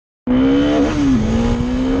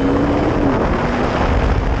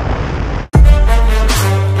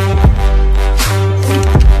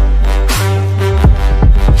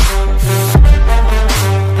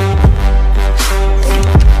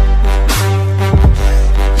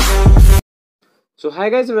So hi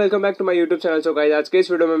guys, welcome back to my YouTube channel. So guys, आज के इस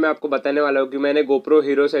video में मैं आपको बताने वाला हूँ कि मैंने GoPro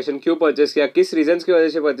हीरो सेशन क्यों परचेस किया, किस रीजंस की वजह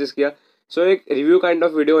से परचेस किया। सो एक रिव्यू काइंड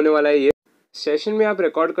ऑफ वीडियो होने वाला है। ये सेशन में आप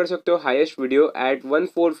रिकॉर्ड कर सकते हो highest video at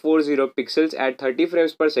 1440 pixels eight 30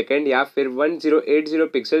 frames पर सेकेंड, या फिर 1080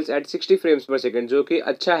 पिक्सल्स एट 60 फ्रेम्स पर सेकेंड, जो कि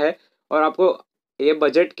अच्छा है और आपको ये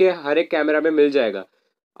बजट के हर एक कैमरा में मिल जाएगा।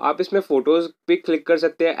 आप इसमें फोटोज भी क्लिक कर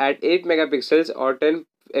सकते हैं एट 8 मेगापिक्सल्स और 10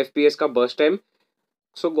 FPS का बर्स्ट टाइम।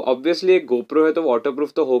 सो ऑब्वियसली एक गोप्रो है तो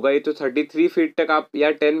वाटरप्रूफ तो होगा ही, तो 33 फीट तक आप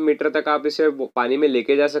या 10 मीटर तक आप इसे पानी में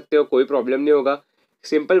लेके जा सकते हो, कोई प्रॉब्लम नहीं होगा।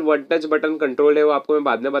 Simple one touch button control है, वो आपको मैं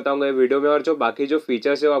बाद में बताऊंगा ये वीडियो में। और जो बाकी जो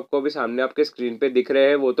फीचर्स है वो आपको अभी सामने आपके स्क्रीन पे दिख रहे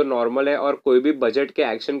हैं, वो तो नॉर्मल है और कोई भी बजट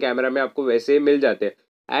के एक्शन कैमरा में आपको वैसे ही मिल जाते हैं।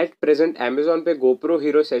 एट प्रेजेंट अमेजोन पे GoPro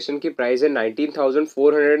हीरो सेशन की प्राइस है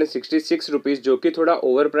 19,466 रुपीज, जो कि थोड़ा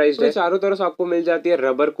ओवर प्राइस्ड है। चारों तरफ आपको मिल जाती है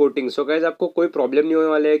रबर कोटिंग। सो गाइस, आपको कोई प्रॉब्लम नहीं होने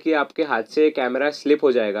वाला है कि आपके हाथ से कैमरा स्लिप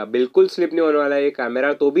हो जाएगा, बिल्कुल स्लिप नहीं होने वाला है ये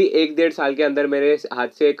कैमरा। तो भी 1-1.5 साल के अंदर मेरे हाथ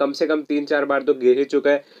से कम 3-4 बार तो गिर ही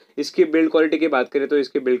चुका है। इसकी बिल्ड क्वालिटी की बात करें तो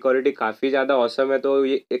इसकी बिल्ड क्वालिटी काफ़ी ज़्यादा औसम है। तो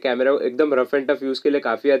ये कैमरा एकदम रफ एंड टफ यूज़ के लिए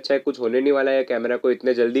काफ़ी अच्छा है, कुछ होने नहीं वाला है कैमरा को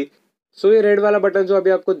इतने जल्दी। सो ये रेड वाला बटन जो अभी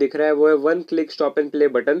आपको दिख रहा है वो है one click stop and play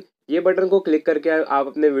button. ये बटन को क्लिक करके आप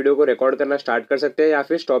अपने वीडियो को रिकॉर्ड करना स्टार्ट कर सकते हैं या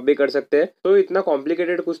फिर स्टॉप भी कर सकते हैं। तो इतना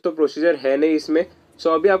कॉम्प्लिकेटेड कुछ तो प्रोसीजर है नहीं इसमें। सो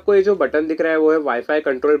अभी आपको ये जो बटन दिख रहा है वो है wifi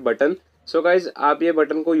control button. So guys, आप ये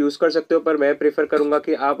बटन को यूज़ कर सकते हो, पर मैं प्रीफर करूंगा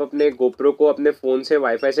कि आप अपने GoPro को अपने फ़ोन से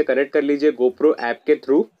वाईफाई से कनेक्ट कर लीजिए GoPro ऐप के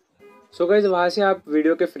थ्रू। सो गाइज, वहाँ से आप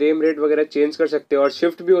वीडियो के फ्रेम रेट वगैरह चेंज कर सकते हो और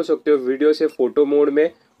शिफ्ट भी हो सकते हो वीडियो से फोटो मोड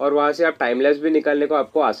में, और वहाँ से आप टाइम लैप्स भी निकालने को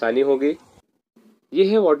आपको आसानी होगी। ये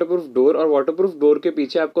है वाटरप्रूफ डोर, और वाटरप्रूफ डोर के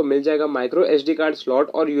पीछे आपको मिल जाएगा माइक्रो SD कार्ड स्लॉट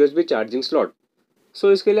और USB चार्जिंग स्लॉट।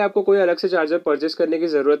 सो इसके लिए आपको कोई अलग से चार्जर परचेस करने की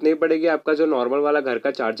ज़रूरत नहीं पड़ेगी। आपका जो नॉर्मल वाला घर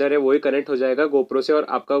का चार्जर है वही कनेक्ट हो जाएगा GoPro से और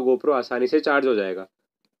आपका GoPro आसानी से चार्ज हो जाएगा।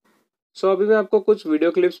 सो अभी मैं आपको कुछ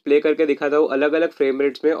वीडियो क्लिप्स प्ले करके दिखाता हूँ अलग अलग फ्रेम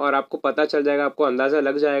रेट्स में, और आपको पता चल जाएगा, आपको अंदाज़ा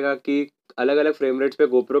लग जाएगा कि अलग अलग फ्रेम रेट्स पे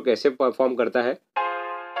GoPro कैसे परफॉर्म करता है।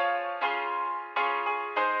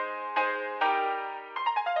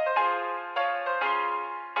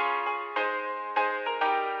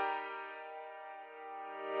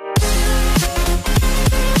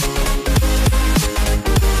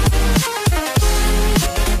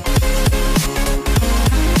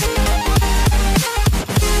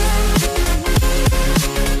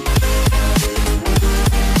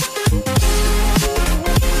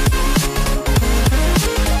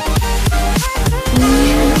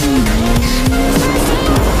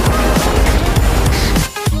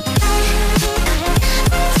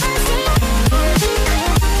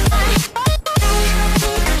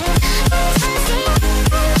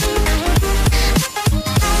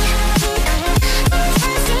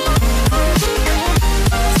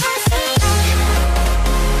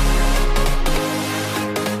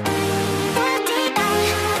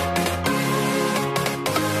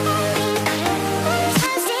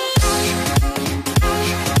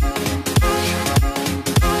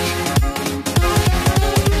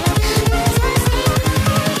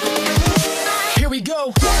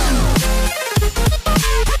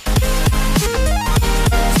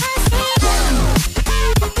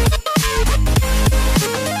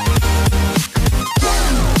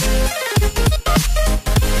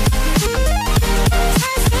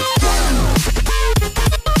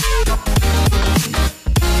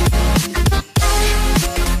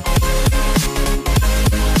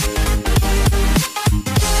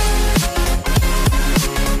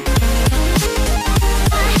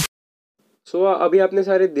 सो अभी आपने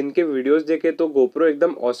सारे दिन के वीडियोस देखे तो GoPro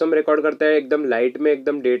एकदम ऑसम रिकॉर्ड करता है, एकदम लाइट में,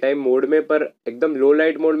 एकदम डे टाइम मोड में, पर एकदम लो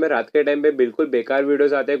लाइट मोड में रात के टाइम पे बिल्कुल बेकार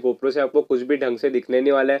वीडियोस आते हैं। GoPro से आपको कुछ भी ढंग से दिखने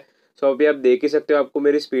नहीं वाला है। सो अभी आप देख ही सकते हो, आपको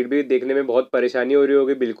मेरी स्पीड भी देखने में बहुत परेशानी हो रही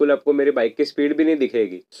होगी, बिल्कुल आपको मेरी बाइक की स्पीड भी नहीं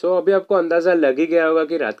दिखेगी। सो अभी आपको अंदाज़ा लग ही गया होगा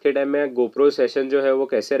कि रात के टाइम में GoPro सेशन जो है वो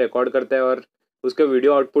कैसे रिकॉर्ड करता है और उसका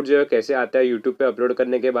वीडियो आउटपुट जो है कैसे आता है यूट्यूब पे अपलोड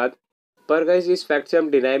करने के बाद। पर गाइस, इस फैक्ट से हम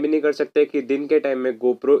डिनाई भी नहीं कर सकते कि दिन के टाइम में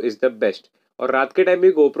GoPro इज़ द बेस्ट, और रात के टाइम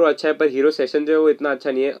भी GoPro अच्छा है, पर हीरो सेशन जो है वो इतना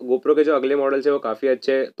अच्छा नहीं है। GoPro के जो अगले मॉडल्स है वो काफ़ी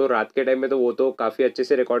अच्छे हैं, तो रात के टाइम में तो वो तो काफ़ी अच्छे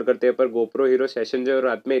से रिकॉर्ड करते हैं, पर GoPro हीरो सेशन जो है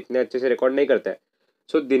रात में इतने अच्छे से रिकॉर्ड नहीं करता है।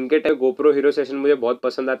 सो दिन के टाइम GoPro हीरो सेशन मुझे बहुत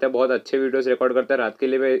पसंद आता है, बहुत अच्छे वीडियोस रिकॉर्ड करता है। रात के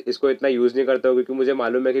लिए मैं इसको इतना यूज़ नहीं करता हूँ क्योंकि मुझे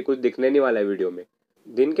मालूम है कि कुछ दिखने नहीं वाला है वीडियो में।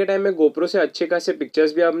 दिन के टाइम में GoPro से अच्छे खासे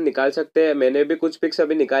पिक्चर्स भी आप निकाल सकते हैं। मैंने भी कुछ पिक्स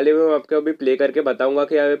अभी निकाले हुए, मैं आपको अभी प्ले करके बताऊंगा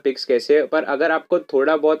कि ये पिक्स कैसे है। पर अगर आपको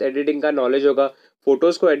थोड़ा बहुत एडिटिंग का नॉलेज होगा,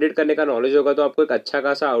 फोटोज़ को एडिट करने का नॉलेज होगा, तो आपको एक अच्छा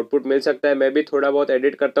खासा आउटपुट मिल सकता है। मैं भी थोड़ा बहुत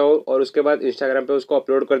एडिट करता हूँ और उसके बाद इंस्टाग्राम पे उसको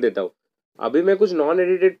अपलोड कर देता हूँ। अभी मैं कुछ नॉन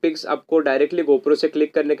एडिटेड पिक्स आपको डायरेक्टली GoPro से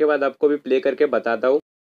क्लिक करने के बाद आपको भी प्ले करके बताता हूँ।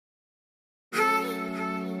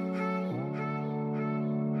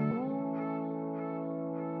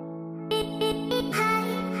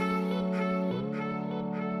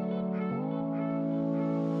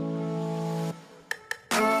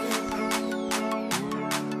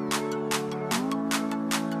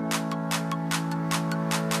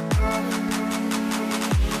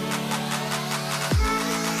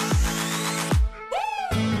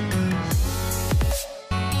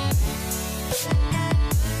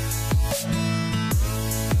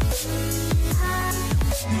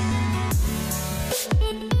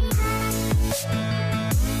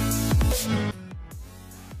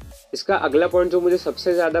 इसका अगला पॉइंट जो मुझे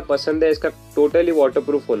सबसे ज़्यादा पसंद है, इसका टोटली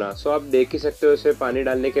वाटरप्रूफ होना। सो आप देख ही सकते हो, इसे पानी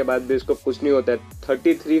डालने के बाद भी इसको कुछ नहीं होता है।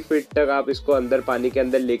 33 फीट तक आप इसको अंदर पानी के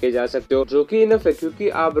अंदर लेके जा सकते हो, जो कि इनफ है, क्योंकि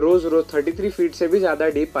आप रोज 33 फीट से भी ज़्यादा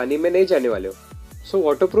डीप पानी में नहीं जाने वाले हो। सो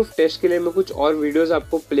वाटरप्रूफ टेस्ट के लिए मैं कुछ और वीडियोस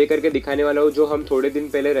आपको प्ले करके दिखाने वाला हूँ, जो हम थोड़े दिन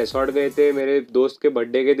पहले रिसॉर्ट गए थे मेरे दोस्त के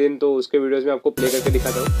बर्थडे के दिन, तो उसके वीडियोस में आपको प्ले करके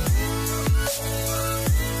दिखाता हूँ।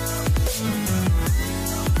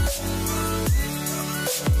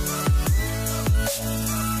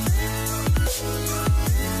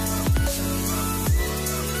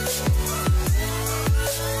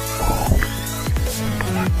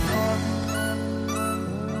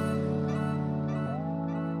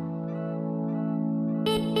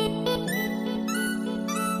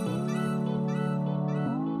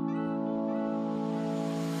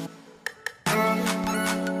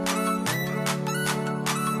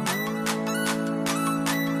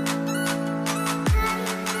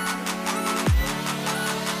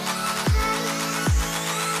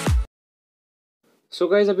 सो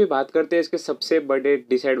गाइज अभी बात करते हैं इसके सबसे बड़े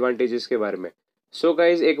डिसएडवांटेजेस के बारे में। सो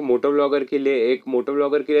गाइज एक मोटो ब्लॉगर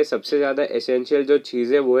के लिए सबसे ज़्यादा एसेंशियल जो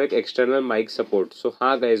चीज़ है वो है एक एक्सटर्नल माइक सपोर्ट। सो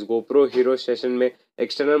हाँ गाइज, गोप्रो हीरो सेशन में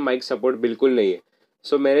एक्सटर्नल माइक सपोर्ट बिल्कुल नहीं है।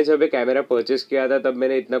 सो मैंने जब एक कैमरा परचेस किया था तब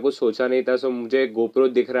मैंने इतना कुछ सोचा नहीं था। सो मुझे गोप्रो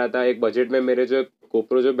दिख रहा था, एक बजट में मेरे जो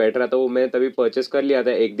गोप्रो जो बैठ रहा था वो मैंने तभी परचेस कर लिया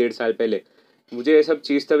था 1-1.5 साल पहले। मुझे ये सब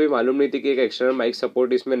चीज़ तभी मालूम नहीं थी कि एक एक्सटर्नल माइक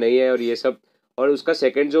सपोर्ट इसमें नहीं है और ये सब। और उसका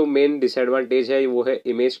सेकंड जो मेन डिसएडवांटेज है वो है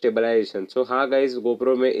इमेज स्टेबलाइजेशन। सो हाँ गाइज,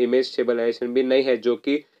 गोप्रो में इमेज स्टेबलाइजेशन भी नहीं है, जो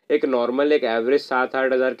कि एक नॉर्मल एक एवरेज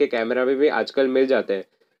 7-8 हज़ार के कैमरा में भी आजकल मिल जाते हैं।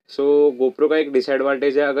 सो गोप्रो का एक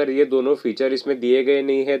डिसएडवांटेज है, अगर ये दोनों फीचर इसमें दिए गए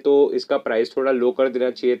नहीं है तो इसका प्राइस थोड़ा लो कर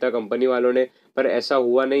देना चाहिए था कंपनी वालों ने, पर ऐसा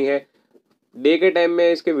हुआ नहीं है। डे के टाइम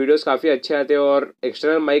में इसके वीडियोस काफ़ी अच्छे आते हैं और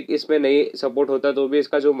एक्सटर्नल माइक इसमें नहीं सपोर्ट होता तो भी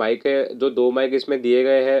इसका जो माइक है, जो 2 माइक इसमें दिए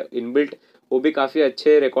गए हैं इनबिल्ट, वो भी काफ़ी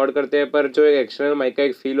अच्छे रिकॉर्ड करते हैं। पर जो एक एक्सटर्नल माइक का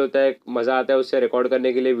एक फील होता है, मज़ा आता है उससे रिकॉर्ड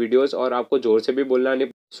करने के लिए वीडियोस, और आपको ज़ोर से भी बोलना नहीं।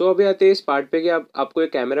 सो अभी आते हैं इस पार्ट पे कि आपको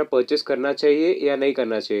एक कैमरा परचेस करना चाहिए या नहीं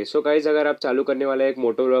करना चाहिए। सो गाइज, अगर आप चालू करने वाला है एक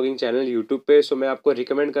मोटो व्लॉगिंग चैनल यूट्यूब पे, सो मैं आपको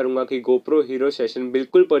रिकमेंड करूंगा कि गोप्रो हीरो सेशन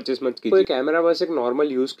बिल्कुल परचेस मत कीजिए। कोई कैमरा बस एक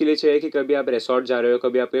नॉर्मल यूज़ के लिए चाहिए कि कभी आप रिसॉर्ट जा रहे हो,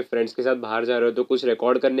 कभी आपके फ्रेंड्स के साथ बाहर जा रहे हो तो कुछ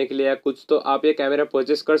रिकॉर्ड करने के लिए या कुछ, तो आप ये कैमरा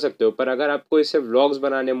परचेस कर सकते हो। पर अगर आपको इससे व्लॉग्स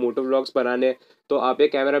बनाने, मोटो व्लॉग्स बनाने, तो आप ये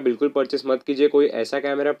कैमरा बिल्कुल परचेस मत कीजिए। कोई ऐसा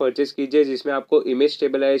कैमरा परचेस कीजिए जिसमें आपको इमेज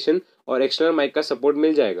स्टेबलाइजेशन और एक्सटर्नल माइक का सपोर्ट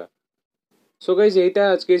मिल जाएगा। सो गाइस, यही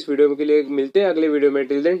था आज के इस वीडियो के लिए। मिलते हैं अगले वीडियो में।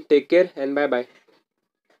 Till then take care and bye bye.